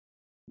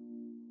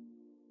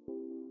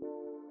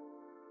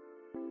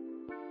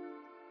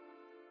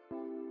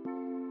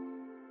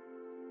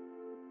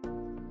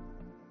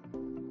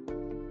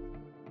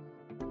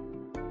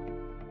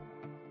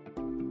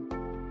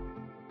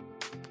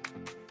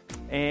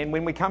And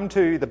when we come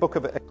to the book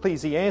of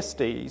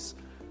Ecclesiastes,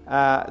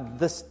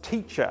 this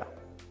teacher,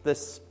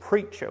 this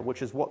preacher,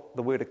 which is what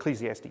the word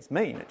Ecclesiastes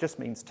means, it just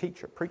means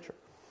teacher, preacher.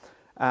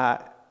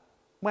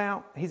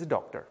 Well, he's a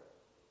doctor.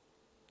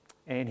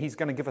 And he's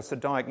going to give us a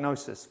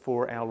diagnosis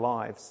for our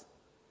lives.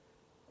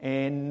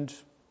 And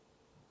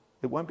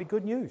it won't be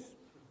good news.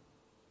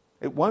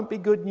 It won't be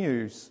good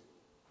news.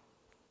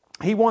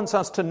 He wants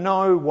us to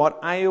know what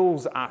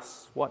ails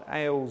us, what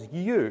ails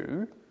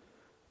you,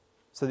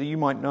 so that you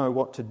might know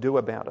what to do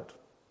about it.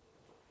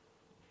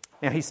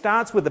 Now, he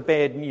starts with the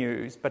bad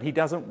news, but he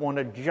doesn't want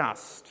to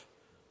just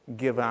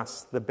give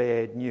us the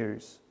bad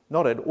news.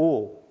 Not at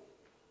all.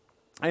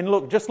 And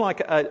look, just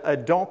like a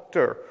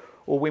doctor,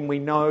 or when we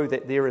know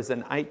that there is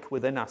an ache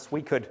within us,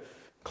 we could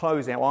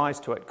close our eyes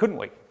to it, couldn't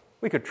we?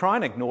 We could try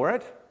and ignore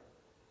it.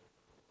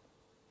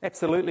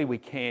 Absolutely we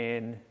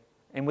can.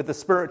 And with the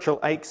spiritual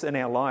aches in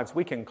our lives,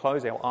 we can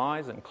close our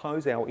eyes and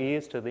close our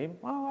ears to them,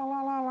 la, la,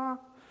 la, la, la,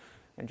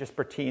 and just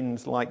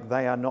pretend like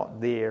they are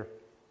not there.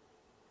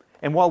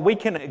 And while we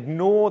can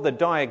ignore the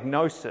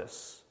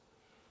diagnosis,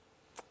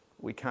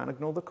 we can't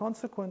ignore the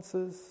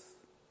consequences.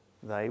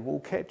 They will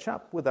catch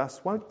up with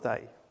us, won't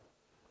they?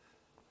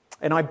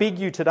 And I beg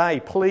you today,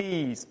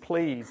 please,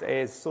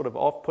 as sort of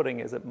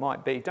off-putting as it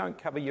might be, don't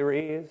cover your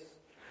ears.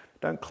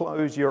 Don't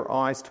close your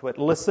eyes to it.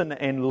 Listen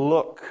and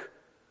look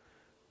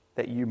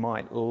that you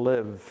might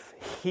live.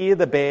 Hear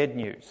the bad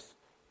news.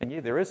 And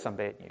yeah, there is some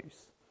bad news.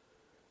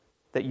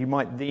 That you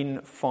might then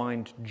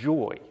find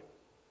joy.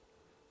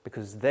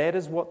 Because that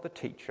is what the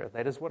teacher,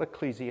 that is what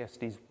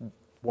Ecclesiastes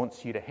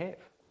wants you to have.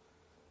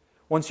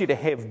 Wants you to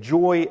have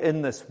joy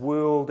in this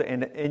world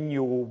and in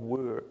your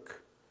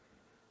work.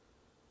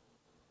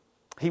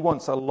 He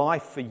wants a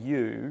life for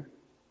you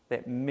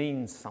that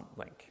means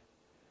something.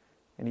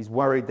 And he's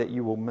worried that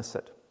you will miss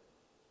it.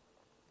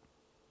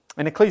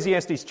 And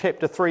Ecclesiastes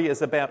chapter 3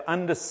 is about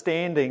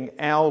understanding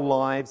our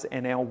lives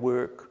and our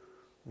work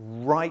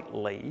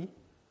rightly,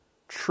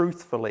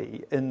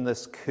 truthfully in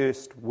this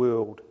cursed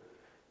world.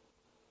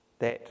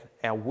 That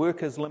our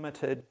work is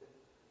limited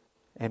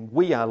and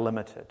we are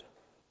limited.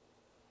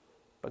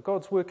 But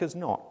God's work is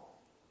not.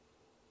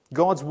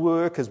 God's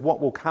work is what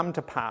will come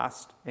to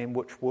pass and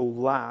which will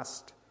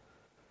last.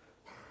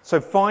 So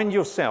find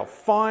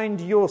yourself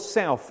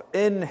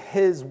in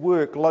His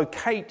work.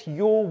 Locate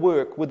your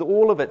work with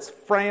all of its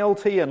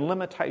frailty and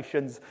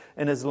limitations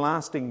in His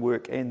lasting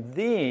work. And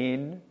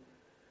then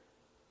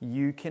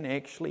you can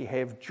actually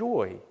have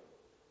joy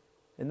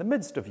in the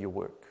midst of your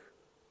work,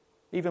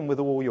 even with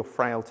all your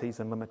frailties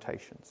and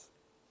limitations.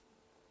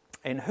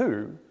 And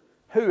who,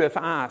 if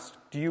asked,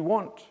 do you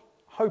want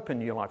hope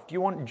in your life? Do you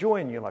want joy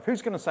in your life?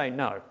 Who's going to say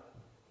no?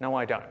 No,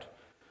 I don't.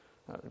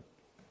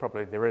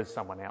 Probably there is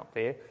someone out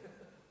there.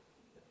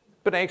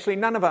 But actually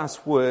none of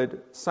us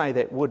would say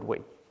that, would we?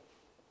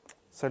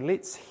 So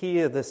let's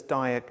hear this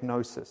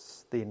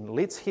diagnosis then.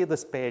 Let's hear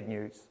this bad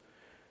news,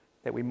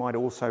 that we might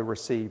also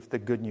receive the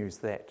good news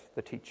that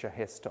the teacher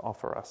has to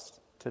offer us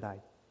today.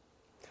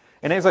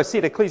 And as I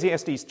said,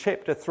 Ecclesiastes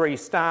chapter 3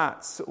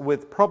 starts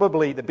with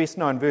probably the best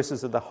known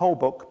verses of the whole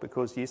book,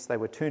 because yes, they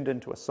were turned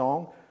into a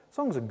song.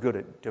 Songs are good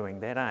at doing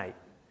that, eh?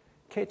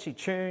 Catchy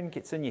tune,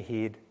 gets in your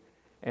head,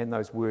 and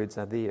those words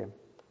are there.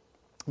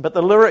 But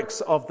the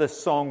lyrics of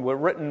this song were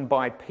written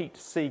by Pete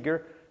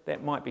Seeger.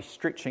 That might be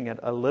stretching it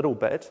a little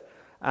bit.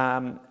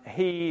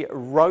 He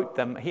wrote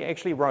them. He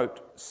actually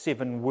wrote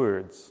 7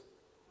 words.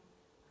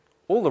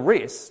 All the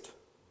rest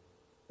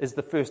is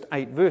the first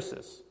 8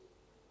 verses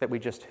that we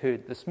just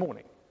heard this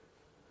morning.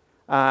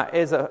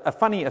 As a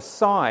funny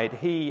aside,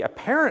 he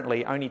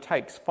apparently only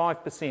takes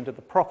 5% of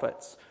the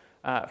profits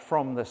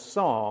from the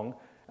song.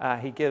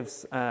 He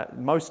gives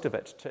most of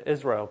it to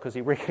Israel because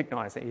he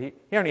recognised that he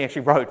only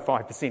actually wrote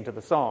 5% of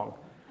the song.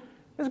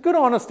 There's good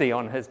honesty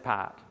on his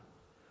part.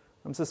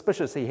 I'm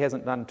suspicious he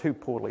hasn't done too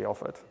poorly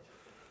off it.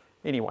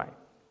 Anyway,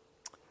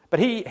 but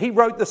he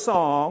wrote the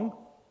song,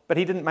 but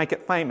he didn't make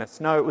it famous.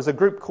 No, it was a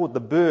group called the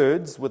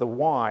Byrds, with a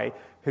Y,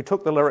 who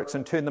took the lyrics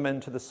and turned them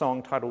into the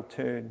song titled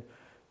Turn,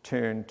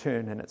 Turn,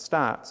 Turn. And it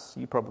starts,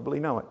 you probably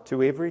know it,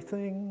 to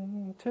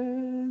everything,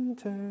 turn,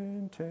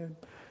 turn, turn.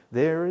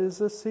 There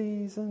is a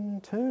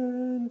season,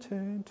 turn,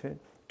 turn, turn.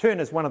 Turn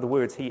is one of the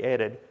words he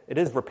added. It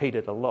is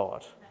repeated a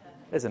lot,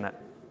 isn't it?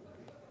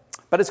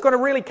 But it's got a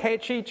really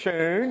catchy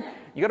tune.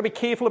 You've got to be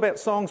careful about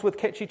songs with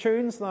catchy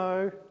tunes,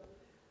 though.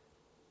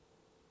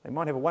 They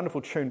might have a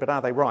wonderful tune, but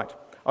are they right?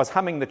 I was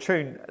humming the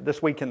tune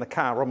this week in the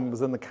car. Robin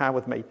was in the car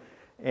with me,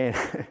 and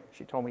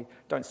she told me,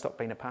 don't stop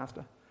being a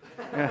pastor.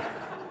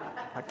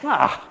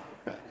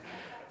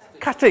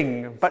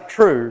 Cutting but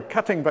true,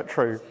 cutting but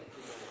true.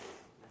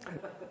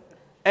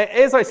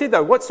 As I said,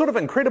 though, what's sort of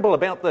incredible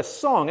about this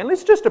song, and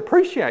let's just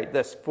appreciate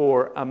this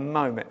for a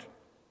moment.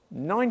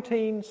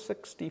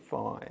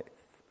 1965.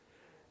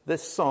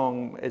 This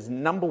song is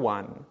number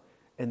 1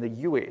 in the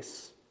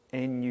US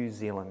and New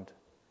Zealand.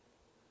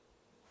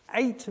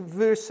 8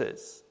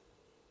 verses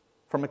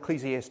from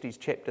Ecclesiastes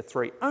chapter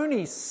 3.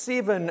 Only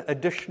 7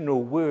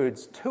 additional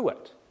words to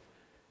it.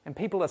 And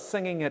people are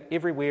singing it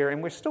everywhere,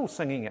 and we're still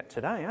singing it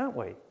today, aren't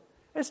we?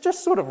 It's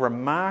just sort of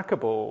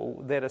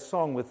remarkable that a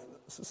song with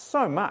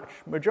so much,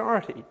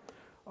 majority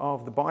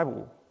of the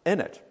Bible in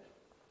it,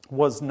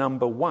 was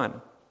number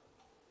one.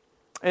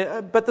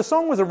 But the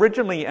song was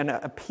originally an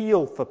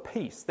appeal for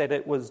peace, that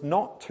it was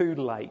not too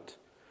late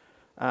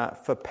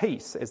for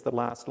peace, as the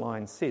last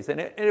line says. And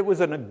it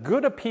was a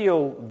good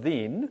appeal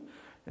then,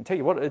 and tell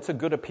you what, it's a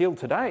good appeal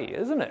today,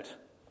 isn't it?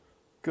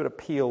 Good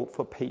appeal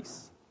for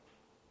peace,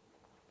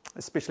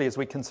 especially as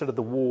we consider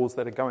the wars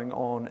that are going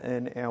on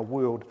in our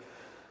world.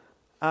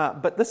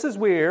 But this is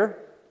where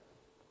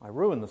I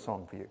ruined the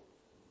song for you.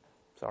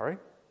 Sorry.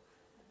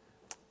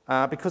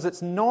 Because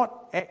that's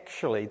not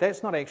actually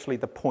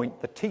the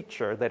point the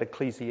teacher that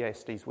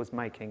Ecclesiastes was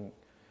making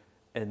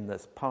in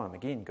this poem.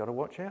 Again, got to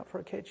watch out for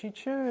a catchy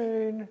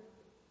tune.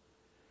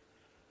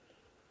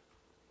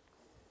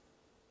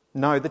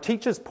 No, the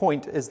teacher's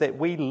point is that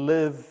we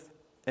live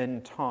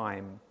in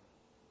time.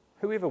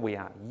 Whoever we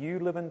are, you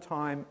live in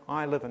time,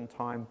 I live in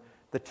time,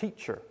 the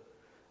teacher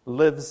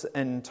lives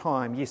in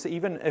time. Yes,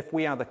 even if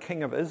we are the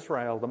king of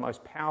Israel, the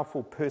most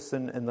powerful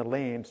person in the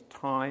land,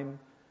 time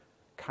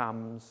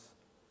comes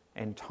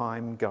and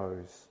time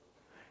goes.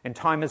 And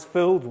time is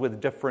filled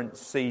with different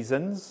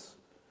seasons,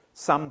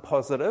 some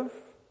positive,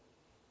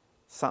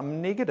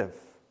 some negative,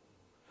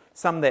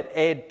 some that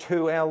add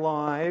to our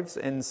lives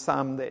and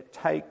some that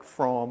take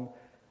from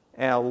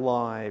our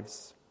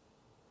lives.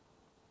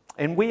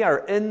 And we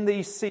are in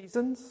these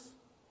seasons,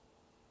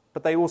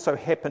 but they also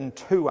happen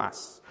to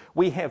us.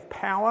 We have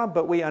power,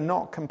 but we are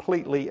not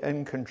completely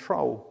in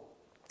control.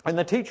 And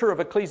the teacher of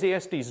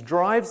Ecclesiastes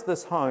drives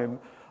this home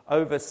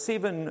over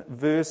 7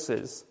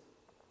 verses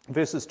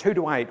 2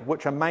 to 8,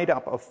 which are made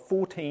up of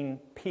 14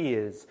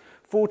 pairs,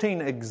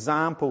 14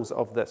 examples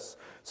of this.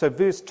 So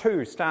verse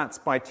 2 starts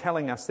by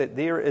telling us that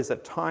there is a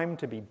time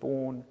to be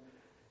born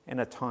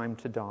and a time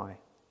to die,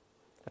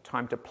 a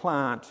time to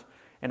plant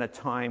and a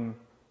time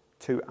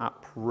to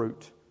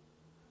uproot.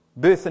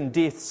 Birth and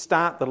death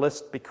start the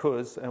list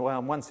because, well,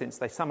 in one sense,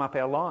 they sum up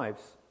our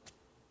lives.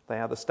 They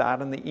are the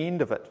start and the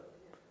end of it.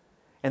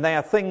 And they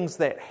are things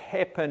that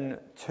happen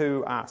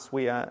to us.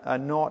 We are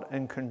not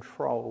in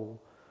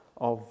control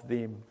of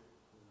them.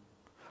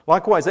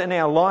 Likewise, in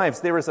our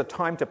lives, there is a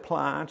time to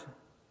plant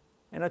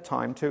and a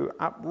time to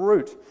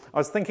uproot. I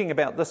was thinking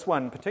about this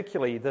one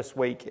particularly this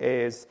week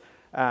as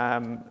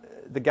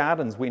the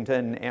gardens went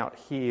in out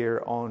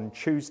here on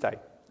Tuesday.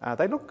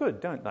 They look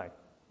good, don't they?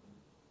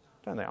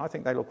 Don't they? I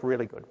think they look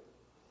really good.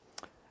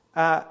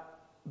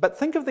 But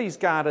think of these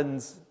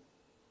gardens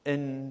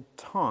in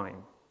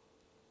time.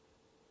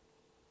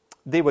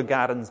 There were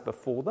gardens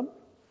before them.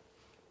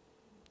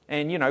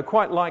 And,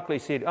 quite likely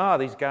said,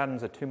 these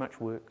gardens are too much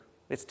work.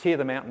 Let's tear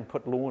them out and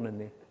put lawn in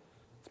there.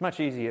 It's much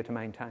easier to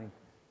maintain.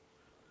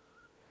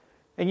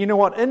 And you know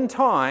what? In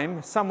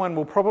time, someone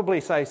will probably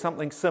say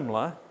something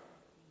similar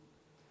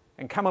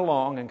and come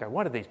along and go,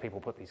 why did these people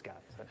put these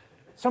gardens in?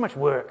 So much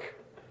work.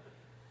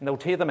 And they'll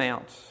tear them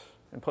out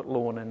and put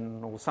lawn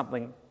in or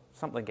something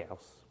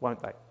else,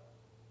 won't they?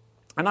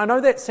 And I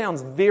know that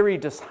sounds very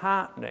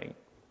disheartening,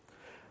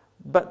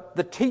 but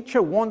the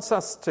teacher wants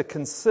us to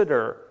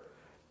consider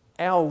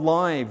our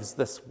lives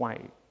this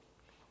way.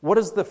 What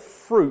is the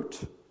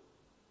fruit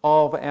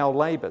of our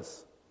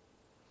labours?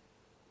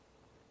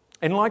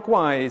 And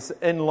likewise,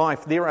 in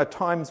life, there are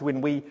times when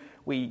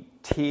we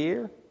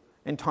tear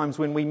and times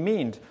when we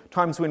mend,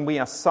 times when we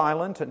are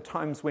silent and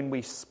times when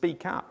we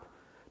speak up,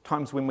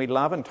 times when we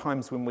love and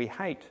times when we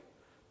hate,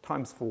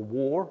 times for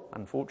war,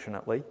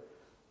 unfortunately,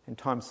 and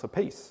times for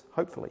peace,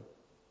 hopefully.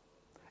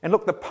 And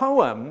look, the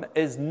poem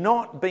is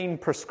not being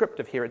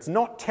prescriptive here. It's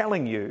not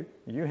telling you,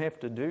 you have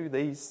to do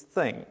these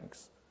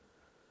things.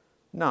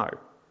 No.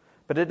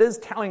 But it is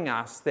telling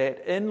us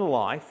that in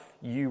life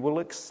you will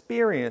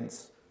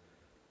experience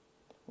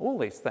all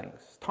these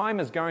things. Time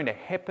is going to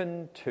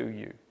happen to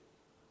you.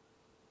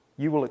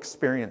 You will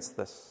experience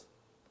this.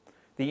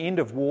 The end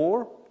of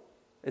war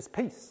is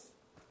peace.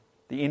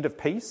 The end of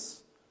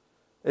peace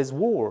is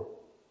war.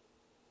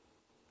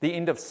 The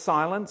end of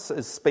silence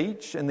is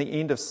speech, and the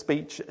end of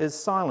speech is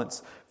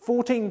silence.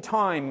 14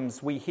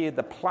 times we hear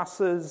the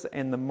pluses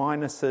and the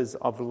minuses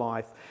of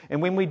life.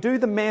 And when we do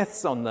the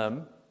maths on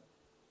them,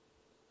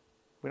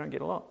 we don't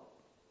get a lot.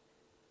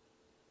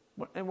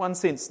 In one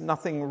sense,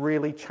 nothing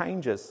really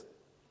changes.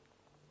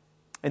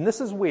 And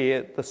this is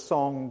where the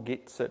song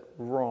gets it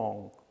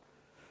wrong.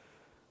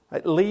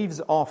 It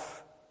leaves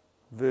off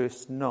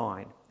verse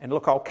 9. And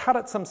look, I'll cut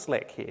it some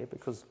slack here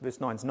because verse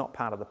 9 is not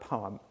part of the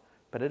poem,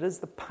 but it is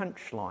the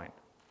punchline.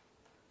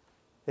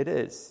 It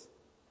is.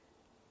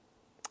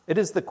 It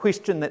is the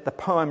question that the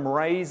poem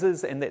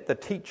raises and that the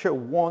teacher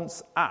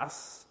wants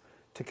us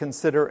to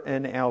consider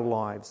in our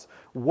lives.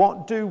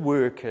 What do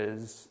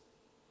workers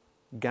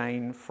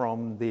gain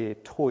from their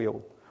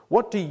toil?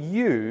 What do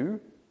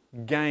you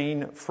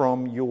gain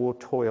from your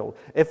toil?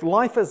 If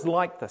life is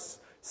like this,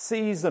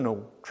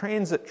 seasonal,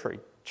 transitory,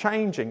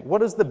 changing,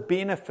 what is the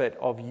benefit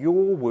of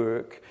your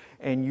work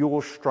and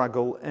your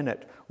struggle in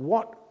it?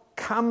 What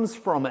comes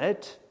from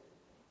it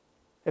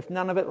if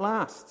none of it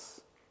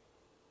lasts?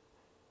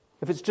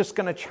 If it's just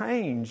going to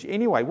change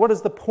anyway, what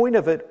is the point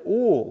of it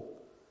all?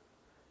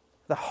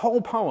 The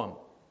whole poem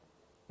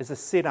is a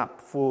setup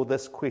for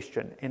this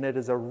question, and it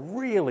is a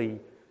really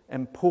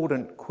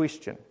important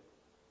question.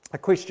 A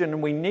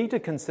question we need to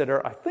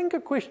consider, I think a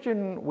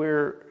question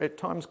we're at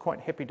times quite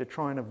happy to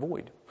try and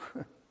avoid.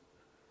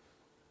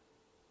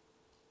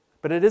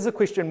 But it is a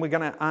question we're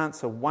going to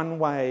answer one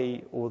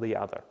way or the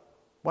other.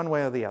 One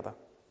way or the other.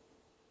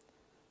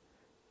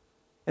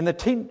 And the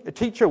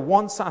teacher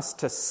wants us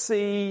to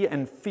see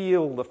and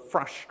feel the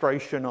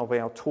frustration of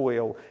our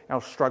toil,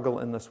 our struggle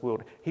in this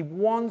world. He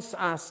wants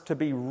us to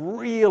be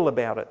real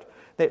about it.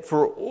 That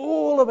for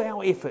all of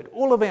our effort,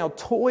 all of our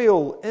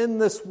toil in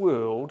this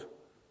world,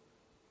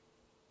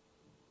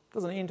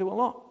 doesn't end to a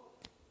lot.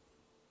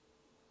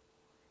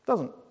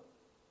 Doesn't.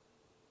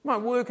 You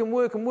might work and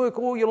work and work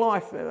all your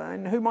life,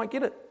 and who might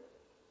get it?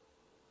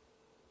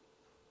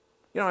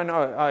 You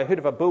know, I heard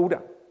of a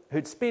builder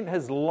who'd spent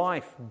his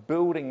life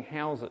building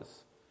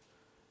houses.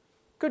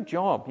 Good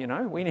job, you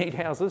know, we need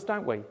houses,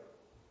 don't we? And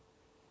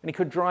he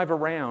could drive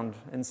around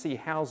and see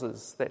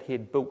houses that he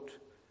had built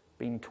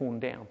being torn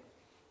down.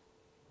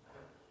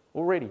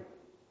 Already,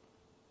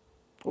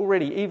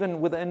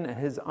 even within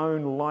his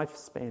own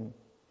lifespan.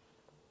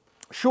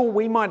 Sure,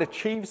 we might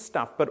achieve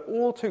stuff, but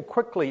all too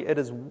quickly it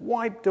is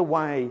wiped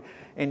away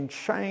and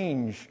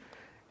changed.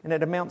 And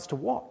it amounts to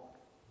what?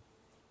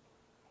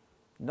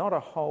 Not a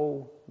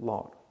whole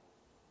lot.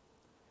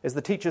 As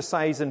the teacher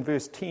says in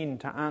verse 10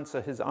 to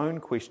answer his own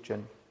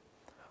question,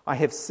 I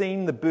have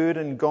seen the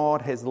burden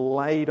God has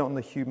laid on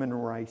the human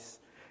race.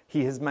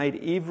 He has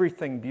made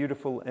everything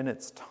beautiful in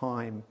its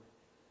time.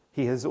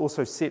 He has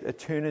also set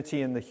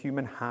eternity in the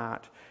human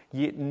heart,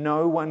 yet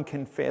no one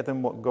can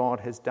fathom what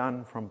God has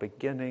done from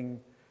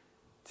beginning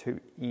to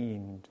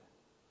end.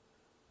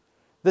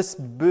 This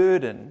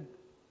burden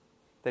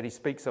that he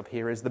speaks of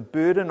here is the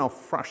burden of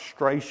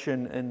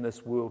frustration in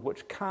this world,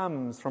 which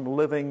comes from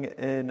living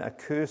in a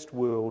cursed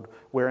world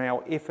where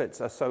our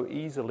efforts are so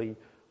easily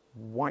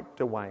wiped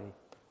away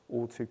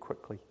all too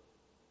quickly.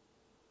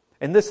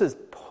 And this is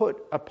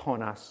put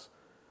upon us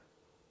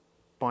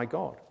by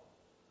God.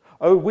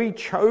 Oh, we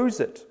chose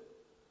it.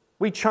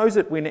 We chose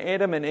it when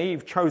Adam and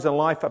Eve chose a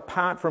life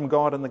apart from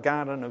God in the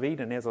Garden of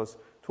Eden, as I was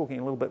talking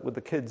a little bit with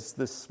the kids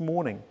this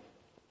morning.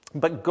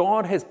 But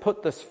God has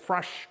put this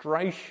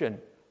frustration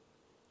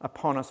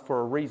upon us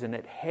for a reason.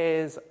 It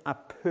has a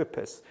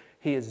purpose.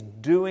 He is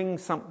doing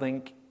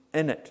something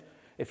in it.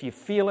 If you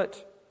feel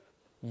it,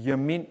 you're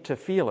meant to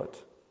feel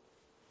it.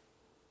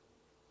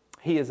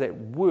 He is at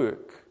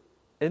work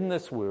in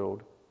this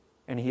world,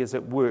 and he is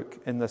at work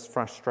in this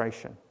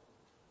frustration.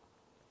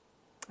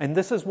 And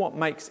this is what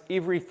makes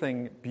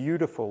everything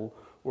beautiful,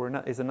 or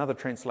as another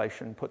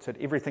translation puts it,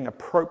 everything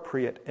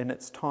appropriate in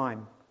its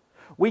time.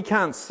 We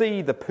can't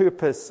see the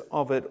purpose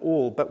of it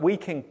all, but we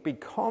can be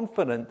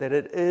confident that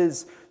it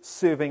is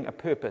serving a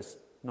purpose.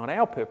 Not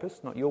our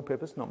purpose, not your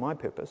purpose, not my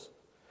purpose,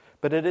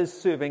 but it is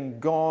serving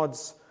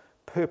God's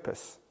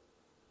purpose.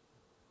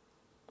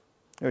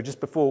 You know, just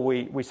before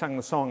we sang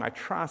the song, I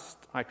trust,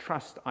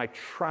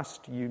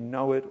 you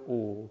know it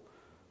all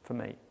for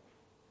me.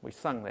 We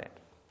sung that.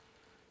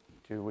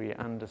 Do we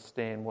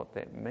understand what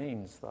that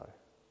means, though?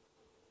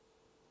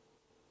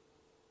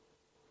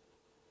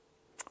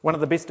 One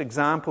of the best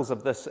examples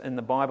of this in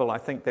the Bible, I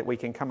think, that we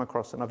can come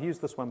across, and I've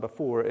used this one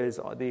before, is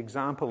the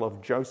example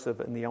of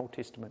Joseph in the Old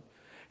Testament.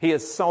 He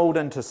is sold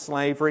into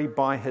slavery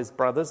by his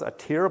brothers, a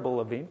terrible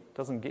event.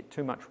 Doesn't get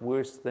too much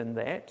worse than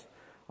that,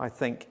 I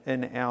think,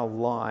 in our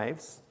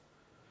lives.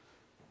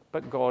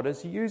 But God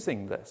is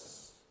using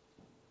this.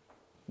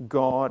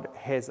 God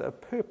has a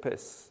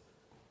purpose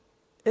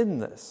in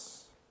this.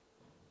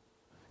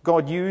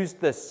 God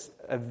used this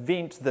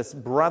event, this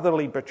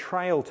brotherly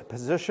betrayal, to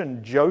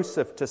position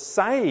Joseph to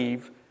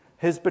save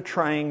his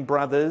betraying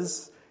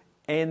brothers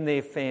and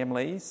their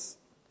families,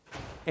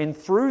 and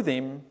through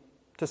them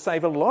to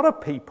save a lot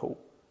of people.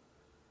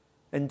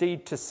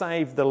 Indeed, to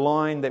save the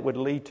line that would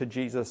lead to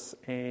Jesus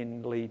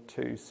and lead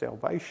to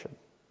salvation.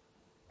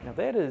 Now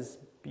that is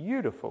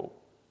beautiful.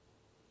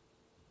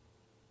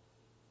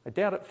 I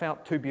doubt it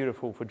felt too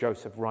beautiful for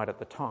Joseph right at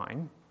the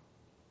time,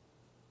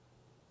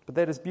 but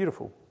that is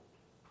beautiful.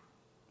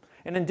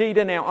 And indeed,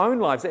 in our own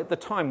lives at the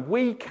time,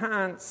 we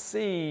can't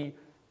see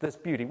this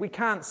beauty. We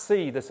can't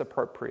see this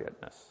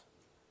appropriateness.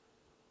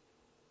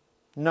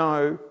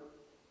 No,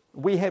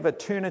 we have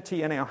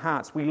eternity in our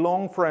hearts. We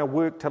long for our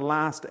work to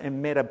last and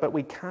matter, but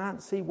we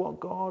can't see what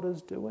God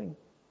is doing.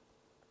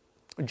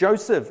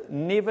 Joseph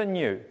never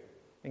knew,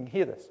 and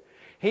hear this,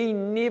 he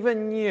never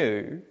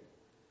knew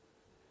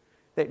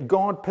that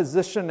God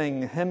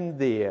positioning him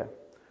there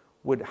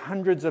would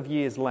hundreds of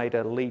years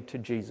later lead to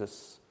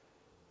Jesus,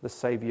 the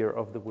Saviour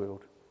of the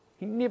world.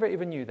 He never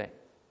ever knew that.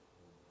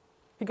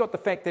 He got the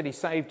fact that he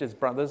saved his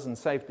brothers and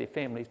saved their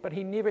families, but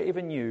he never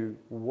ever knew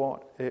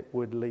what it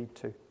would lead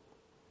to.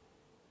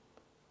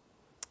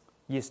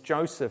 Yes,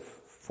 Joseph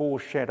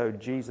foreshadowed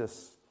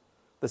Jesus.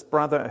 This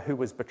brother who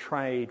was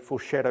betrayed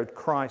foreshadowed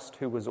Christ,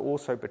 who was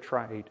also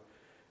betrayed,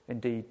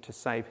 indeed, to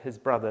save his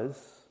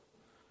brothers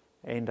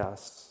and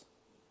us.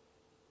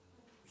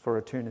 for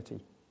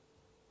eternity.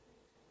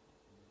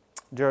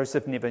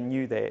 Joseph never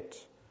knew that.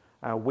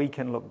 We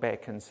can look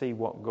back and see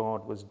what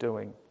God was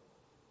doing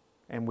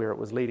and where it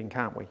was leading,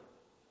 can't we?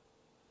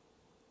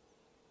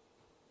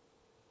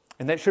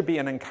 And that should be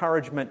an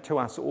encouragement to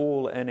us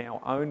all in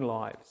our own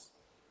lives.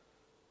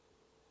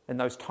 In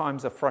those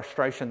times of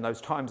frustration, those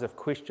times of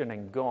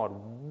questioning, God,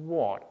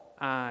 what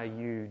are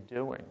you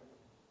doing?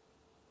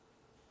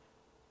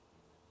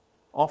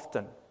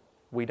 Often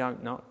we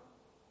don't know,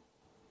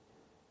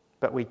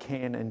 but we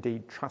can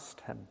indeed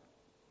trust him.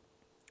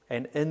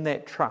 And in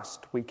that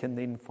trust, we can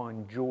then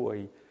find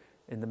joy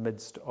in the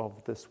midst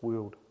of this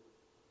world.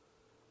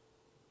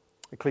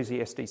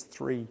 Ecclesiastes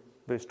 3,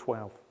 verse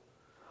 12.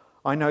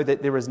 I know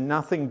that there is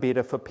nothing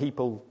better for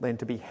people than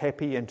to be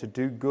happy and to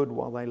do good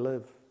while they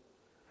live,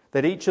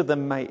 that each of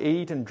them may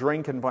eat and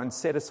drink and find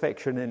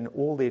satisfaction in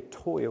all their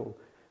toil.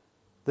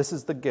 This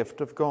is the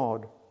gift of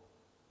God.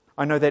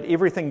 I know that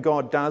everything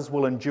God does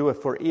will endure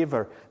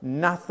forever.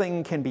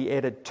 Nothing can be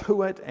added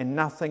to it and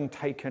nothing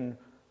taken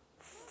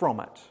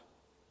from it.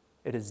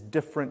 It is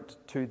different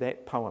to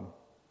that poem.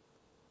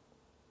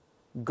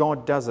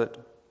 God does it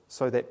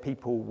so that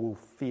people will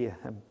fear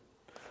him.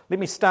 Let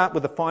me start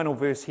with the final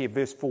verse here,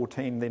 verse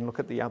 14, then look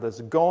at the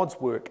others. God's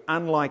work,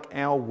 unlike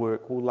our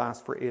work, will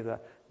last forever.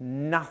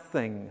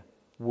 Nothing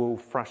will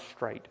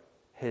frustrate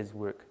his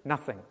work.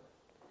 Nothing.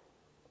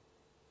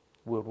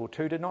 World War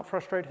II did not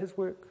frustrate his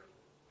work.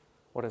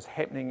 What is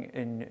happening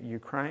in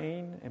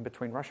Ukraine and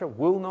between Russia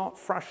will not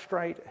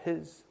frustrate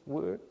his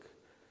work.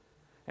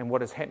 And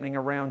what is happening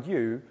around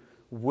you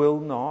will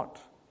not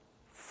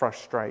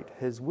frustrate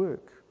his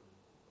work.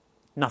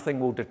 Nothing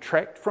will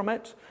detract from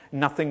it.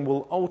 Nothing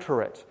will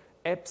alter it.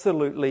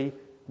 Absolutely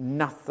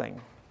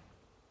nothing.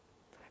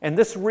 And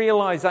this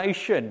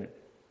realization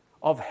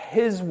of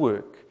his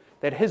work,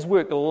 that his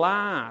work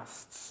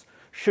lasts,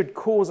 should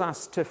cause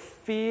us to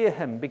fear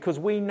him because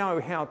we know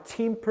how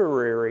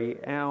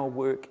temporary our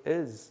work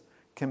is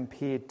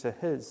compared to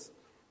his.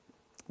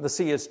 The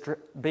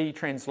CSB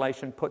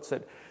translation puts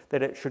it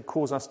that it should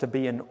cause us to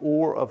be in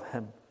awe of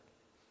him.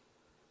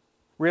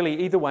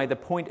 Really, either way, the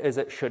point is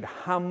it should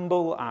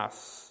humble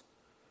us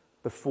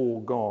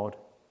before God.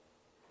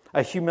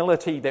 A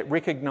humility that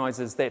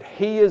recognizes that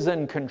he is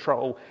in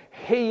control,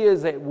 he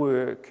is at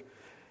work,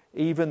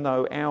 even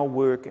though our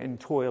work and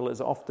toil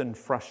is often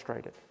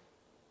frustrated.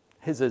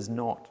 His is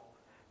not.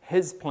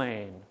 His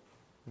plan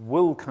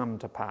will come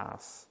to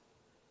pass.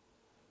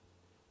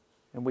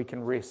 And we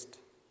can rest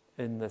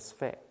in this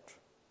fact.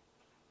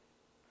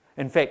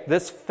 In fact,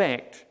 this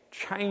fact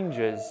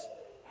changes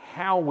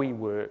how we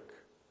work.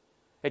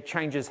 It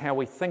changes how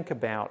we think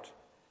about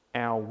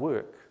our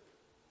work.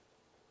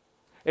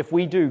 If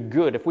we do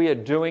good, if we are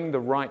doing the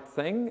right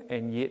thing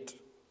and yet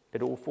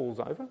it all falls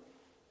over,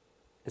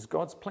 is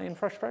God's plan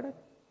frustrated?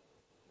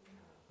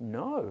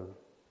 No.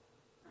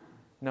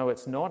 No,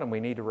 it's not, and we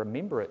need to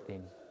remember it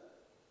then.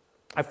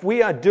 If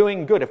we are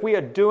doing good, if we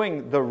are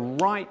doing the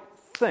right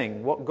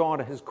thing, what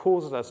God has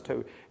caused us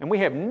to, and we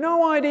have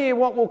no idea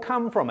what will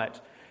come from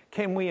it,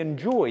 can we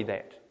enjoy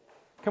that?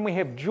 Can we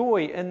have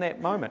joy in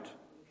that moment?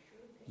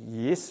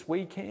 Yes,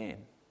 we can.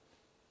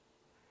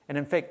 And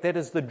in fact, that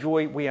is the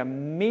joy we are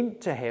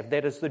meant to have.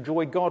 That is the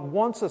joy God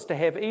wants us to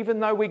have, even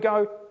though we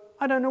go,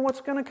 I don't know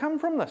what's going to come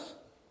from this.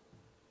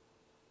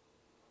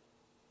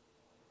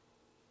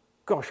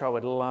 Gosh, I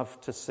would love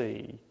to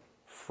see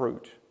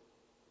fruit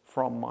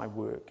from my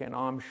work, and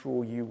I'm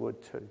sure you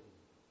would too.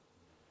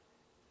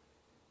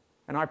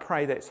 And I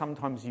pray that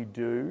sometimes you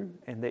do,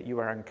 and that you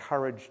are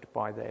encouraged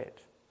by that.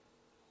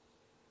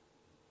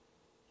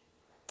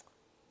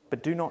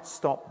 But do not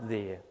stop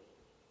there.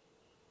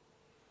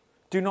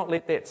 Do not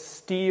let that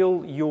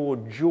steal your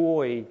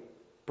joy,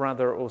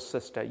 brother or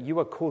sister. You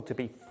are called to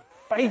be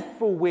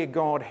faithful where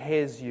God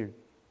has you.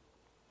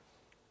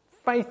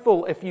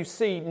 Faithful if you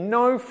see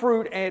no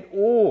fruit at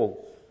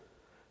all.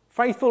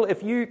 Faithful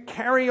if you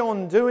carry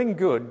on doing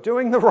good,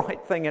 doing the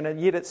right thing,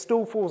 and yet it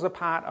still falls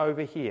apart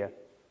over here.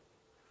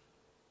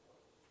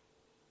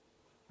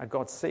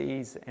 God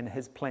sees and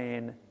his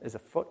plan is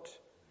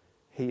afoot.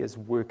 He is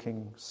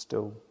working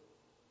still.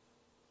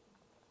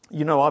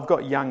 You know, I've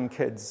got young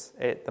kids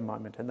at the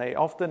moment, and they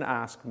often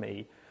ask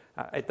me,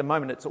 at the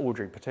moment it's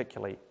Audrey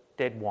particularly,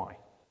 Dad, why?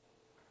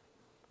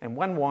 And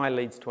one why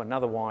leads to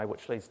another why,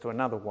 which leads to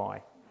another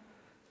why.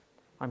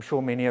 I'm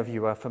sure many of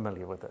you are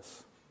familiar with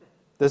this.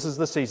 This is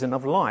the season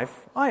of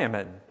life I am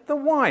in, the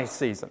why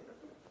season.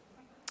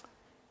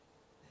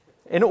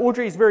 And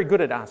Audrey is very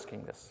good at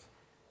asking this.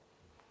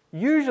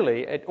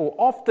 Usually, or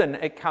often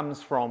it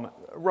comes from,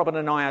 Robin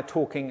and I are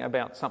talking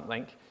about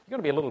something. You've got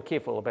to be a little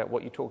careful about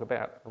what you talk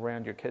about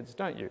around your kids,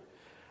 don't you?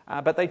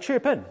 But they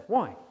chirp in,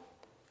 why?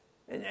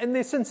 And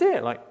they're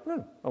sincere, like,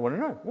 I want to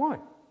know, why?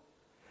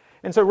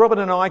 And so Robin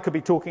and I could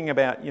be talking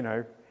about,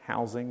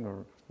 housing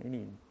or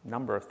any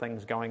number of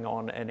things going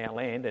on in our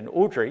land, and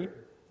Audrey,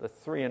 the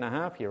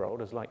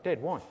 3.5-year-old, is like,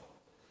 Dad, why?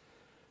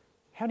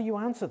 How do you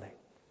answer that?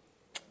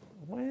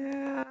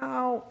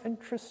 Well,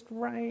 interest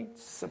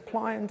rates,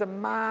 supply and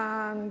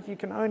demand, you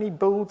can only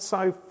build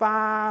so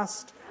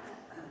fast.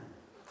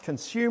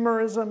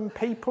 consumerism,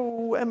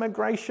 people,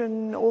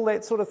 immigration, all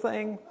that sort of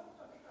thing.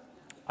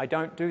 I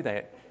don't do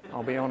that,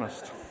 I'll be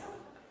honest.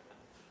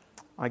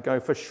 I go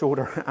for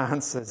shorter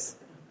answers.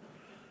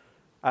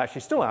 She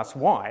still asks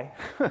why.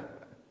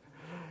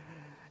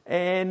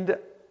 And,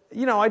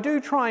 I do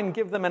try and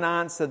give them an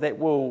answer that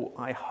will,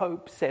 I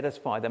hope,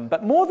 satisfy them.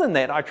 But more than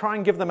that, I try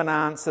and give them an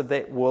answer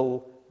that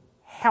will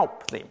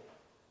help them.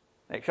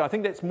 Actually, I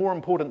think that's more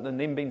important than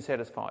them being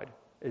satisfied,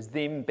 is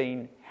them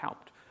being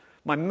helped.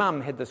 My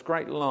mum had this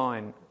great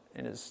line,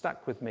 and it's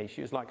stuck with me.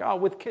 She was like,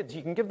 with kids,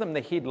 you can give them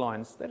the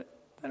headlines. They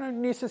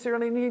don't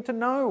necessarily need to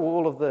know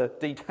all of the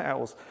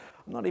details.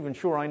 I'm not even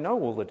sure I know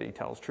all the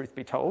details, truth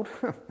be told,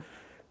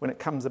 when it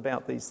comes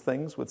about these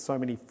things with so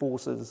many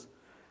forces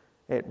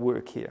at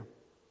work here.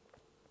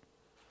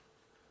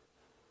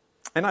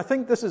 And I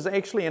think this is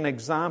actually an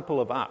example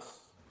of us,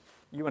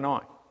 you and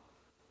I.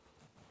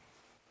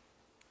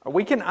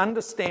 We can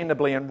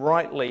understandably and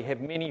rightly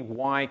have many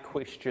why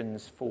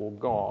questions for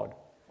God.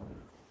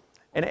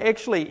 And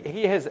actually,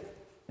 he has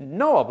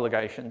no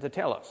obligation to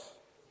tell us.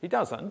 He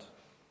doesn't.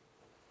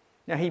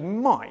 Now, he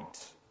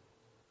might,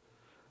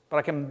 but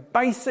I can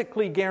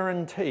basically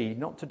guarantee,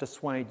 not to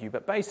dissuade you,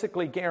 but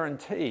basically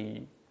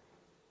guarantee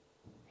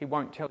he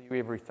won't tell you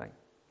everything.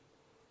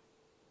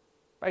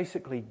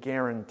 Basically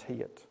guarantee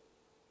it.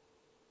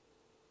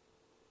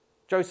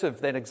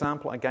 Joseph, that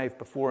example I gave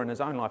before in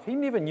his own life, he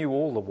never knew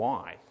all the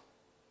why.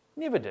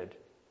 Never did.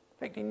 In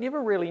fact, he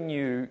never really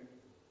knew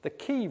the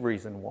key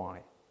reason why.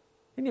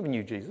 He never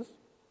knew Jesus.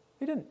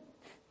 He didn't.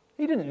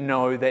 He didn't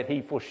know that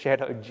he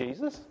foreshadowed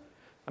Jesus.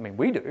 I mean,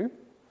 we do.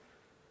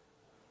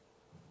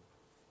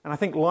 And I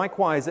think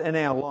likewise in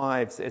our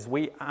lives, as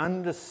we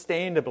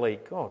understandably,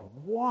 God,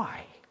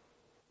 why?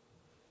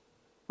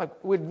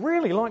 We'd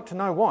really like to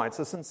know why. It's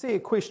a sincere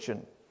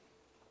question.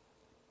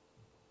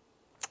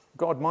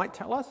 God might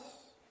tell us.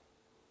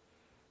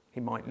 He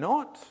might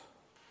not.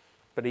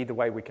 But either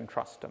way, we can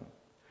trust him.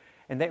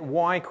 And that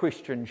why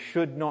question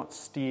should not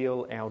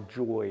steal our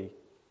joy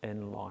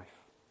in life.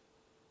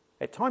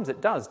 At times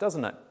it does,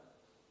 doesn't it?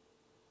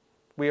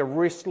 We are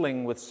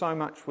wrestling with so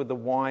much with the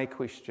why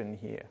question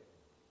here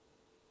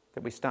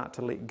that we start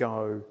to let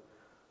go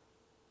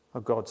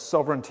of God's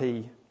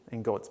sovereignty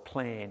and God's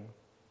plan,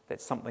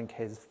 that something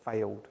has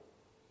failed.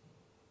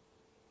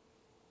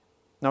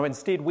 No,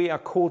 instead we are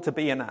called to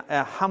be in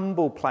a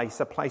humble place,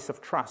 a place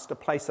of trust, a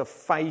place of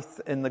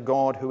faith in the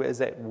God who is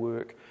at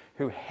work,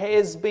 who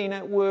has been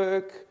at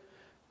work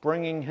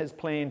bringing his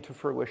plan to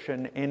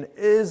fruition and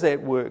is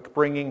at work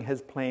bringing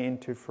his plan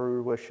to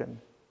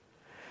fruition.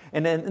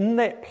 And in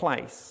that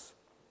place,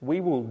 we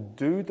will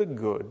do the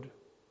good,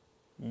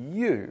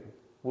 you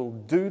will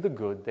do the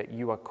good that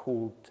you are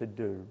called to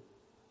do.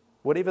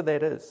 Whatever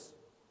that is,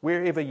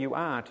 wherever you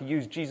are, to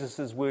use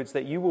Jesus' words,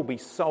 that you will be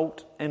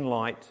salt and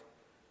light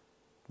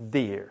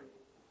there.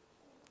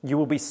 You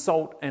will be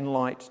salt and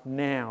light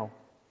now.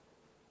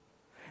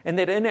 And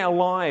that in our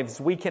lives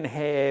we can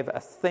have a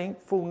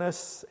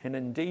thankfulness and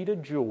indeed a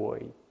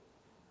joy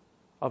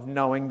of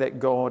knowing that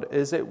God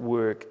is at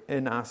work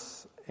in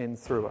us and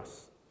through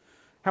us.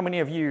 How many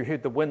of you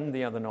heard the wind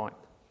the other night?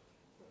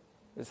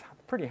 It was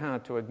pretty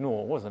hard to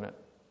ignore, wasn't it?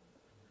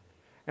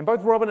 And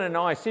both Robin and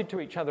I said to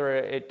each other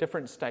at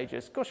different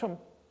stages, gosh, I'm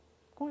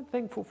quite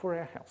thankful for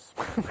our house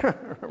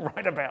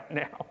right about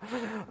now.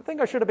 I think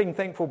I should have been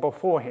thankful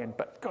beforehand,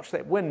 but gosh,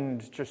 that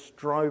wind just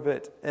drove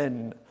it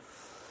in.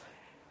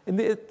 And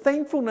the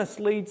thankfulness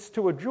leads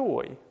to a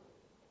joy,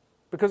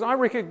 because I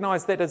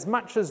recognise that as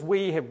much as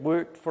we have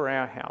worked for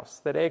our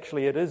house, that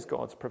actually it is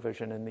God's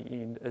provision in the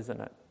end,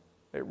 isn't it?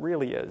 It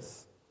really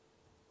is.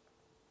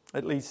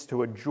 It leads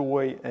to a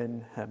joy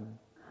in him.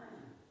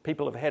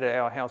 People have had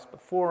our house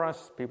before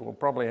us, people will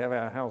probably have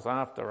our house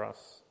after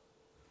us.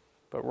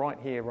 But right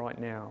here, right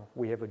now,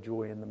 we have a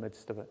joy in the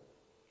midst of it.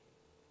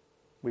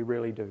 We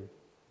really do.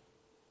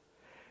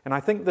 And I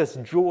think this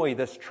joy,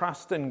 this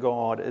trust in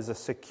God is a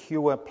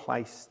secure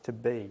place to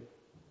be.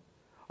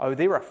 Oh,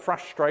 there are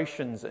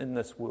frustrations in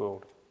this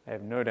world. I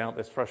have no doubt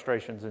there's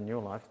frustrations in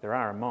your life. There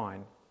are in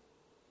mine.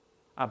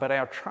 But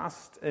our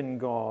trust in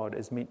God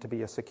is meant to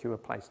be a secure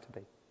place to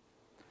be.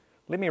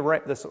 Let me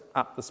wrap this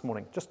up this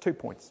morning. Just 2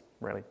 points,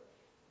 really.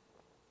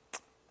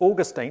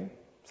 Augustine,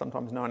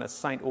 sometimes known as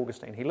St.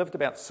 Augustine, he lived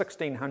about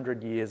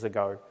 1600 years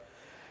ago.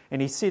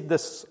 And he said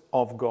this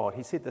of God.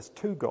 He said this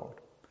to God.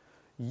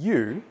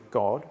 You,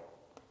 God,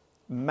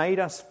 made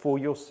us for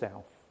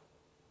yourself,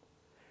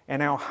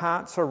 and our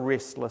hearts are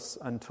restless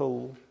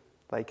until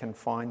they can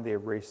find their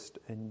rest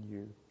in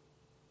you.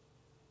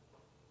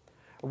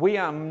 We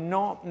are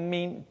not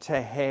meant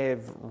to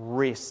have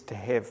rest, to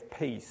have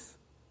peace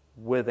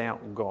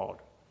without God.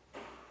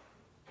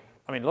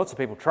 I mean, lots of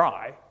people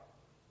try,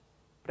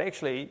 but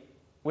actually,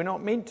 we're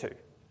not meant to.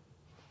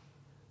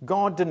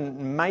 God didn't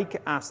make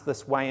us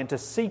this way, and to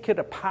seek it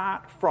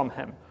apart from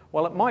him,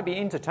 while it might be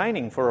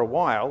entertaining for a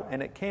while,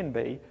 and it can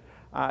be,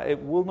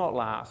 it will not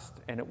last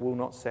and it will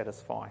not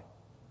satisfy.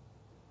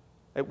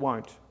 It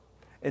won't.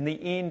 In the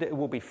end, it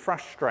will be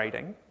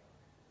frustrating,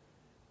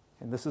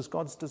 and this is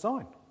God's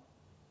design.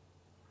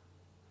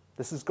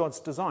 This is God's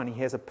design. He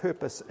has a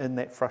purpose in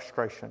that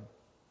frustration.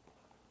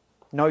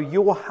 No,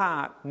 your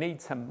heart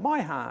needs him.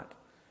 My heart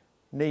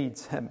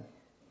needs him.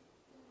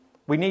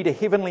 We need a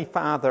heavenly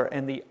Father,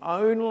 and the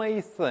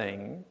only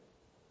thing,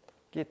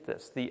 get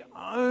this, the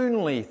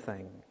only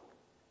thing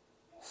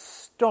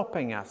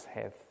stopping us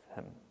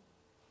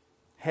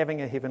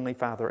having a heavenly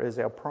Father is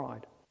our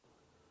pride.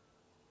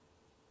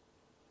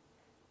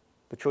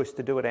 The choice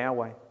to do it our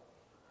way.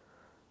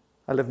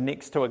 I live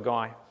next to a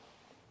guy,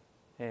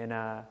 and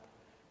I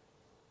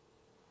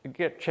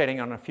get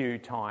chatting on a few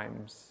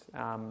times.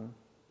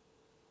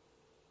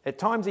 At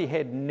times he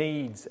had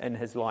needs in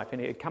his life, and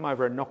he'd come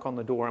over and knock on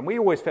the door, and we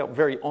always felt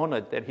very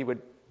honoured that he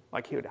would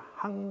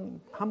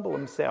humble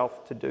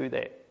himself to do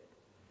that.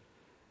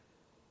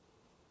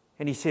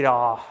 And he said,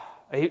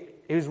 he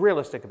was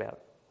realistic about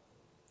it.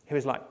 He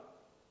was like,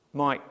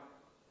 Mike,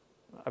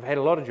 I've had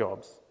a lot of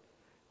jobs,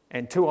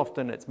 and too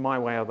often it's my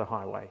way or the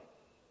highway,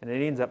 and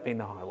it ends up being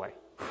the highway.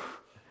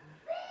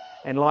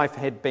 And life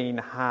had been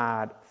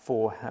hard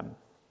for him.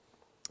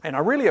 And I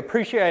really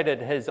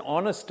appreciated his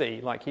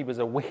honesty, like he was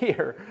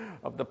aware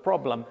of the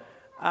problem.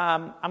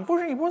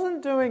 Unfortunately, he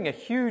wasn't doing a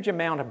huge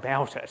amount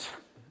about it,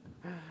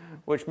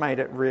 which made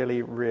it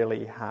really,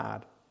 really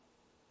hard.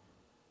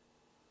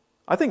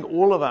 I think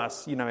all of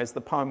us, as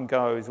the poem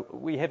goes,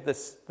 we have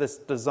this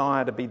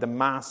desire to be the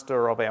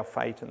master of our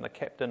fate and the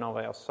captain of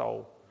our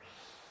soul.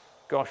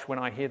 Gosh, when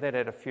I hear that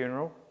at a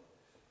funeral,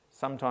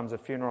 sometimes a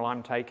funeral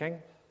I'm taking,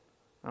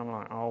 I'm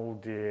like, oh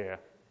dear.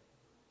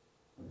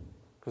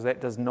 Because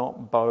that does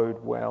not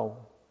bode well.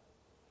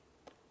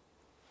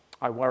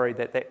 I worry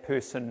that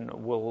person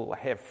will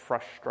have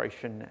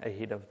frustration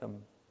ahead of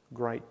them.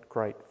 Great,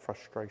 great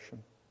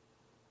frustration.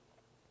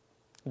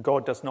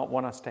 God does not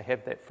want us to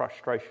have that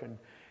frustration.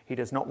 He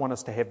does not want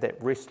us to have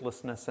that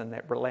restlessness and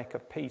that lack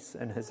of peace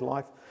in his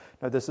life.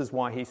 No, this is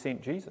why he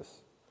sent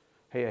Jesus.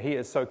 He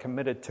is so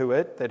committed to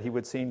it that he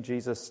would send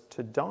Jesus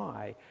to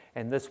die.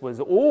 And this was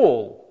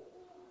all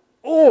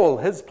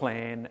his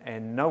plan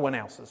and no one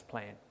else's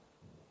plan.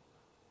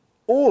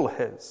 All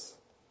his.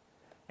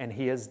 And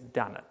he has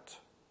done it.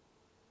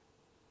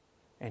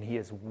 And he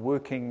is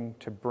working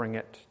to bring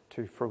it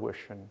to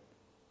fruition.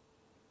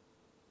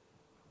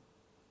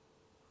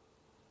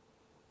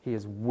 He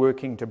is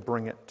working to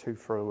bring it to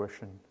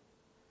fruition.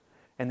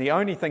 And the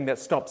only thing that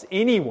stops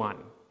anyone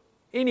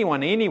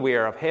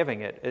anywhere of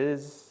having it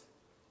is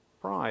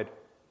pride.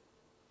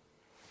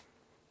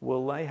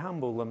 Will they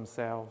humble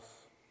themselves?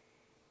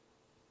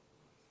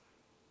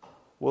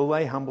 Will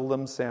they humble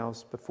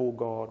themselves before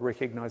God,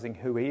 recognizing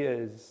who he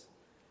is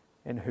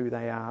and who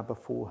they are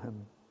before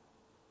him?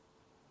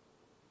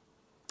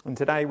 And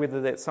today,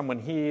 whether that's someone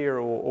here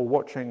or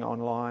watching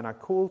online, I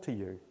call to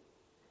you.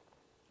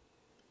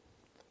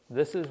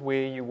 This is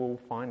where you will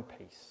find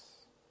peace.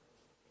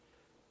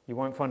 You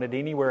won't find it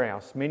anywhere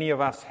else. Many of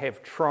us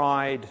have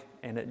tried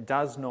and it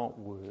does not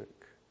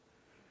work.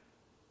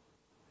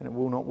 And it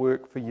will not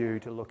work for you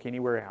to look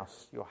anywhere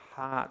else. Your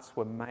hearts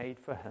were made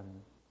for him.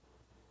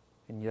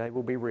 And they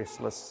will be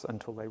restless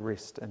until they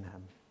rest in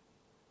him.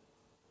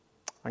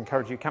 I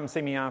encourage you, come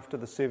see me after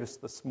the service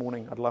this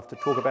morning. I'd love to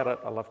talk about it.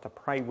 I'd love to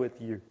pray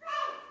with you.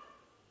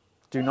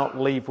 Do not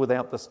leave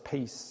without this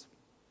peace,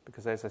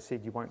 because as I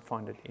said, you won't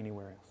find it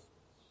anywhere else.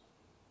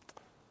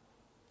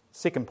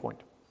 Second point.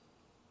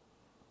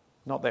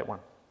 Not that one.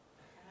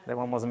 That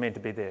one wasn't meant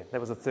to be there. That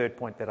was the third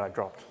point that I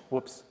dropped.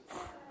 Whoops.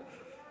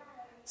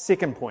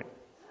 Second point.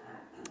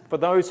 For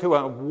those who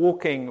are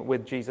walking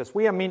with Jesus,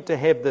 we are meant to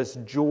have this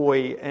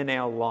joy in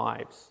our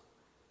lives.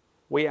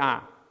 We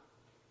are.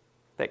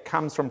 That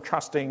comes from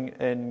trusting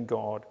in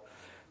God.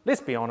 Let's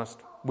be honest,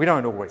 we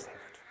don't always have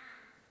it.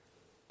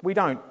 We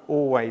don't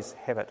always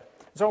have it.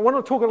 So I want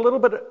to talk a little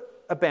bit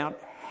about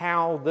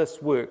how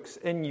this works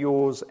in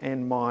yours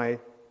and my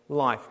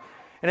life.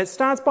 And it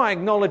starts by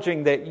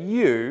acknowledging that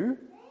you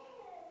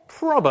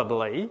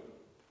probably,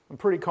 I'm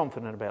pretty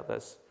confident about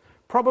this,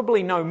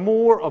 probably know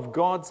more of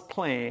God's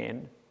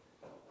plan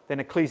than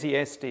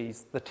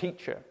Ecclesiastes, the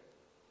teacher,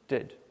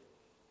 did.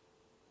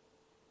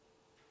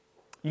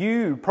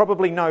 You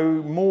probably know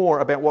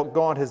more about what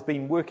God has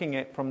been working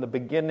at from the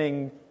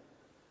beginning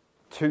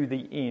to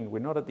the end. We're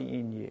not at the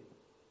end yet.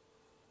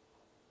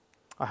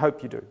 I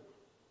hope you do.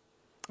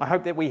 I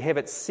hope that we have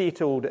it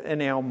settled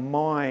in our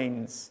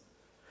minds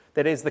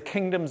that as the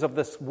kingdoms of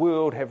this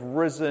world have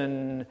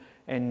risen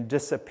and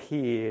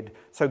disappeared,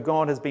 so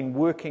God has been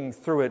working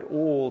through it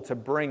all to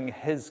bring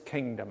his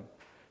kingdom,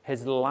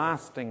 his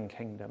lasting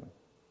kingdom.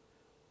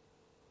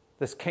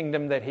 This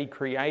kingdom that he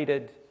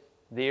created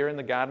there in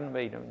the Garden of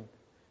Eden,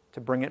 to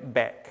bring it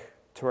back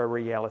to a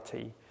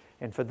reality.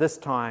 And for this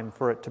time,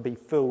 for it to be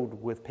filled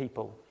with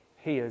people.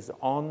 He is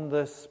on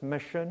this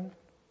mission.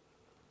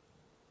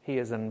 He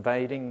is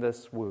invading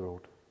this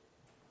world.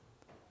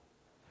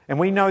 And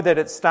we know that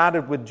it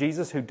started with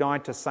Jesus who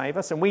died to save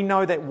us. And we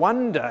know that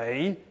one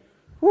day,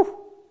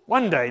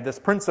 this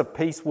Prince of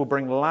Peace will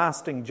bring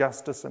lasting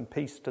justice and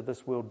peace to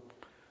this world.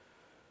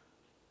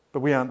 But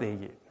we aren't there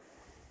yet.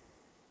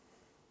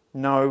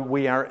 No,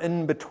 we are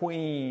in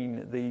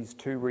between these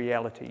two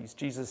realities.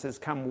 Jesus has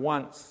come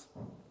once.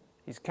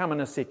 He's coming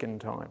a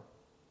second time.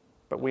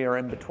 But we are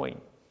in between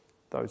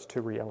those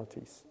two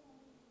realities.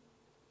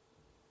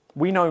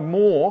 We know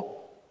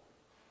more,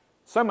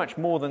 so much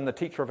more than the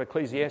teacher of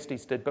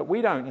Ecclesiastes did, but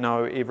we don't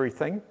know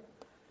everything.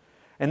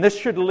 And this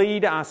should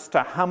lead us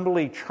to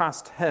humbly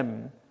trust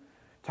Him,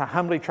 to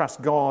humbly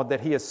trust God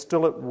that He is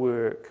still at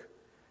work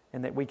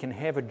and that we can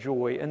have a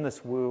joy in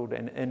this world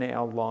and in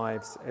our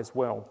lives as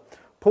well.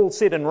 Paul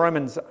said in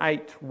Romans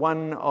 8,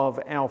 one of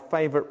our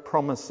favourite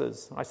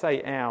promises, I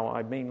say our,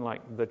 I mean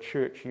like the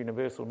church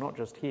universal, not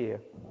just here.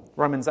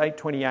 Romans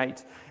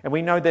 8:28, and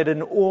we know that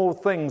in all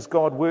things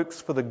God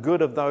works for the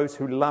good of those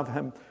who love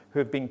Him, who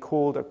have been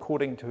called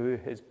according to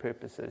His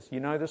purposes. You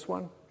know this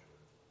one?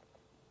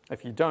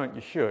 If you don't,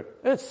 you should.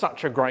 It's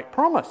such a great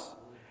promise.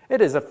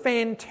 It is a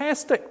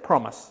fantastic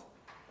promise.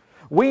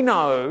 We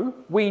know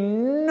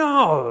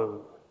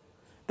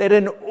that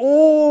in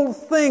all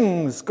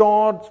things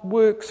God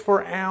works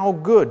for our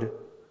good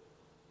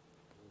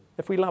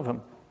if we love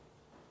Him.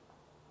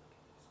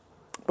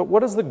 But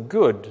what is the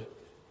good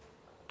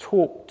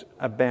talked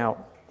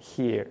about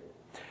here?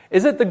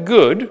 Is it the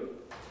good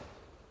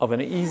of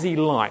an easy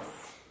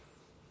life?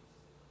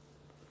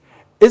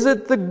 Is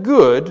it the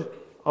good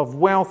of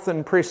wealth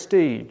and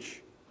prestige?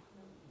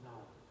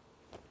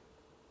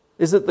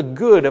 Is it the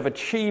good of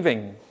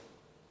achieving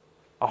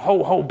a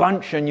whole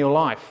bunch in your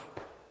life?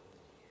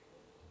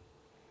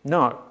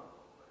 No,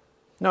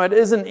 it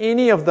isn't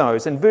any of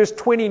those. In verse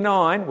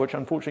 29, which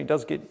unfortunately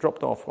does get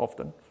dropped off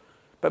often,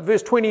 but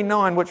verse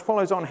 29, which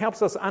follows on,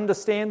 helps us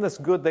understand this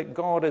good that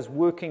God is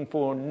working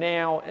for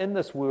now in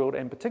this world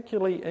and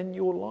particularly in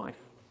your life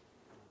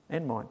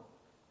and mine.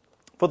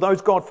 For those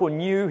God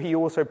foreknew, He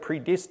also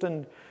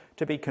predestined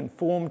to be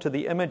conformed to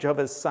the image of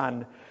His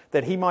Son,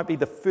 that He might be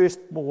the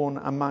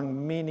firstborn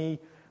among many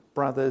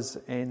brothers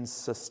and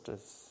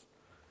sisters.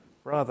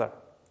 Brother,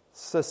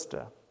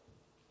 sister,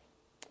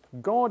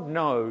 God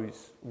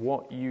knows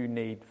what you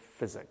need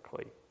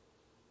physically.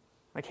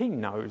 Like He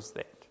knows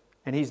that.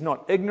 And He's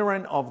not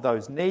ignorant of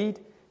those needs.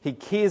 He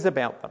cares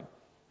about them.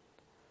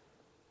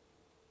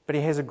 But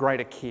He has a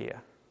greater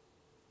care.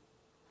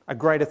 A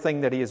greater thing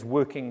that He is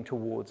working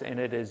towards. And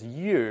it is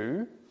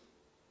you,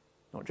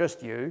 not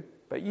just you,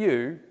 but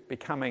you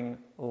becoming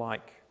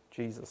like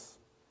Jesus.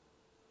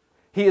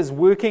 He is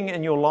working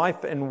in your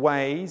life in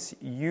ways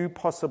you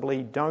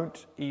possibly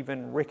don't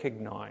even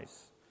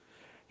recognize.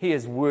 He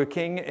is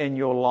working in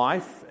your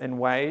life in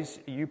ways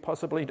you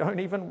possibly don't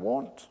even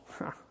want.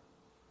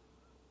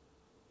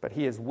 But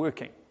He is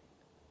working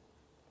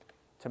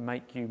to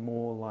make you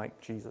more like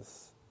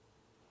Jesus.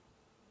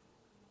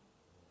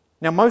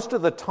 Now, most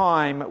of the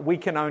time, we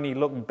can only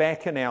look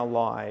back in our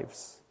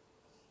lives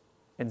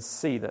and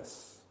see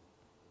this.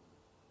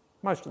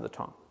 Most of the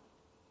time.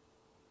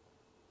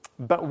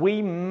 But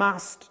we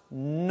must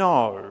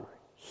know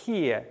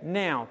here,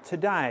 now,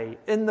 today,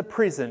 in the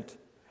present,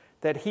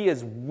 that He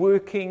is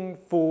working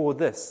for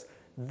this.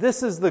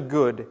 This is the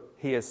good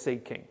He is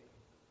seeking.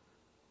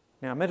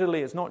 Now,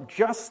 admittedly, it's not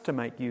just to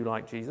make you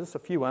like Jesus, a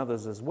few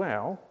others as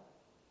well.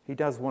 He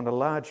does want a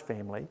large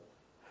family.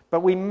 But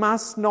we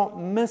must not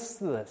miss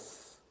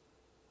this,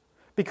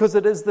 because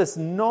it is this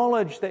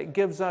knowledge that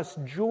gives us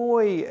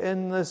joy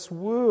in this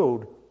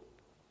world.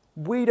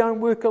 We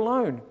don't work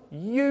alone.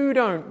 You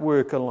don't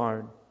work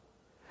alone.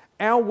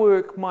 Our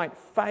work might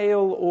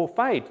fail or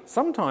fade.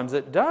 Sometimes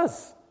it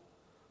does,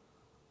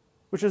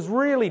 which is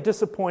really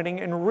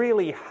disappointing and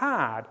really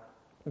hard.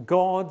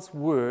 God's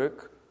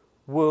work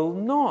will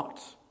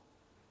not.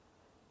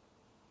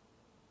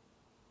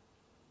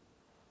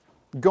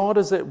 God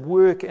is at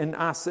work in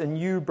us, in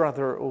you,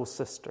 brother or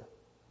sister.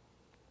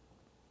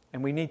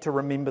 And we need to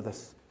remember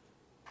this.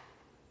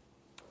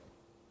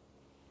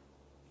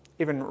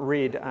 Evan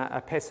read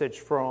a passage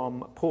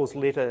from Paul's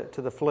letter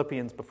to the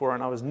Philippians before,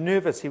 and I was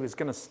nervous he was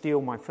going to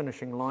steal my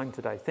finishing line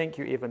today. Thank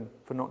you, Evan,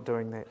 for not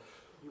doing that.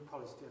 You're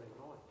probably stealing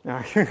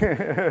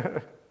mine.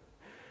 No.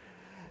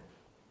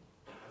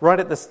 Right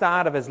at the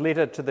start of his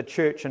letter to the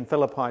church in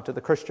Philippi, to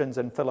the Christians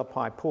in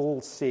Philippi,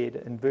 Paul said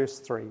in verse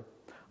 3,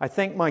 I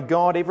thank my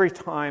God every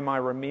time I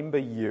remember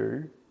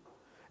you.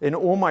 In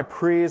all my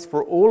prayers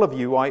for all of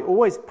you, I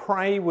always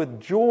pray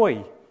with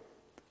joy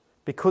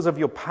because of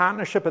your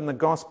partnership in the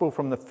gospel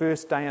from the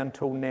first day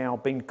until now,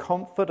 being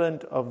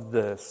confident of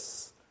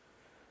this,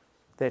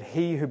 that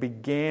He who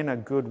began a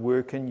good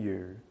work in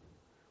you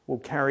will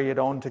carry it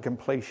on to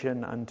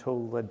completion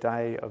until the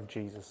day of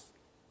Jesus.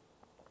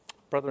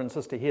 Brother and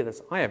sister, hear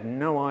this. I have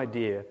no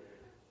idea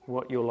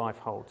what your life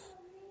holds.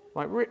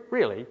 Like,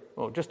 really?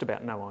 Well, just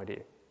about no idea.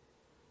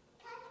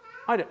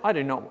 I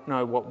do not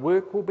know what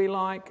work will be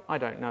like. I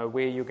don't know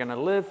where you're going to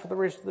live for the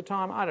rest of the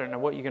time. I don't know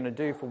what you're going to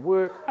do for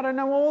work. I don't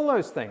know all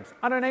those things.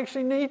 I don't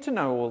actually need to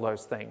know all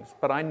those things.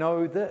 But I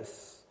know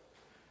this,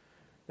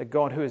 that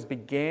God who has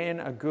began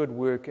a good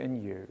work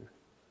in you,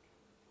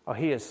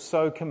 He is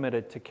so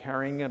committed to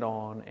carrying it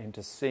on and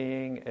to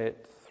seeing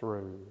it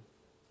through.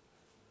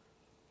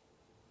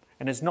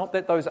 And it's not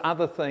that those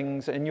other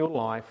things in your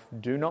life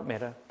do not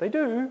matter. They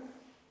do.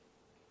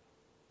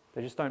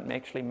 They just don't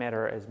actually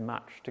matter as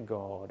much to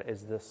God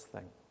as this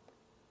thing.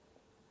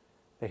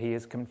 That He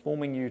is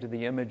conforming you to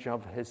the image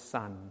of His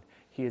Son.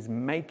 He is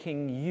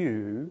making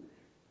you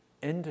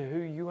into who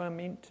you are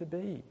meant to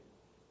be.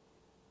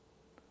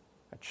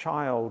 A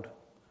child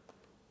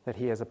that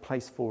He has a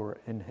place for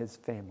in His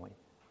family.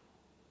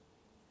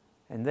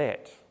 And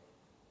that,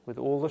 with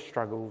all the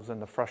struggles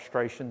and the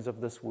frustrations of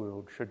this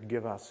world, should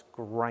give us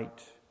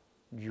great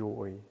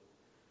joy.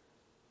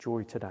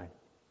 Joy today.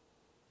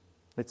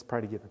 Let's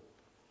pray together.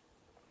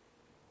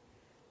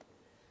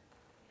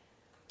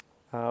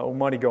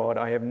 Almighty God,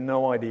 I have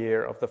no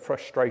idea of the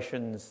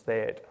frustrations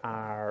that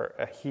are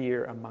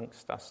here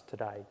amongst us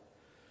today.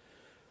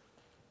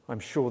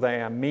 I'm sure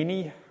they are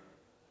many,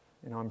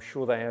 and I'm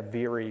sure they are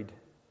varied,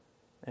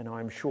 and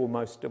I'm sure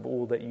most of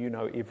all that you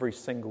know every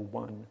single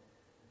one.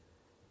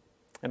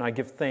 And I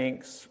give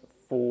thanks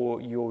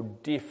for your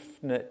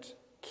definite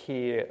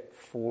care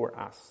for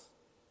us.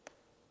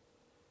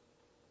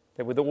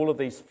 That with all of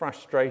these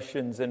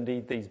frustrations,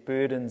 indeed these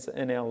burdens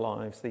in our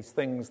lives, these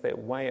things that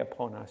weigh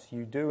upon us,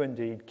 you do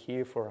indeed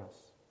care for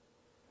us.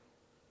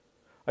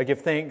 I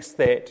give thanks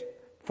that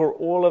for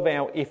all of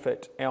our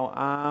effort, our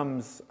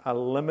arms are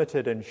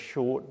limited and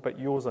short, but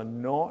yours are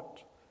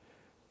not,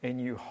 and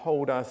you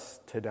hold us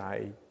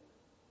today.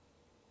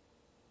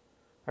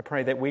 I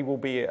pray that we will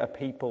be a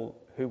people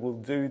who will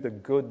do the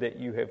good that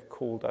you have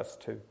called us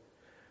to.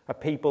 A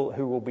people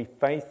who will be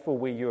faithful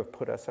where you have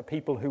put us. A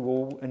people who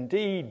will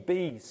indeed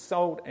be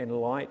salt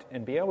and light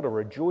and be able to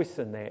rejoice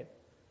in that,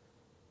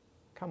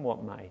 come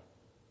what may.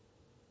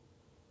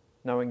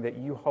 Knowing that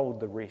you hold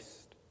the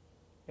rest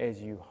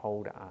as you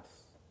hold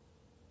us.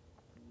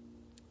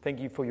 Thank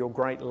you for your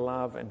great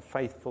love and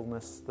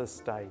faithfulness this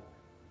day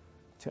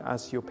to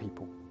us, your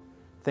people.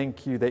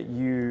 Thank you that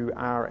you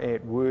are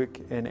at work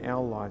in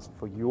our lives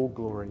for your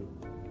glory,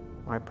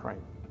 I pray.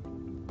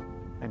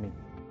 Amen.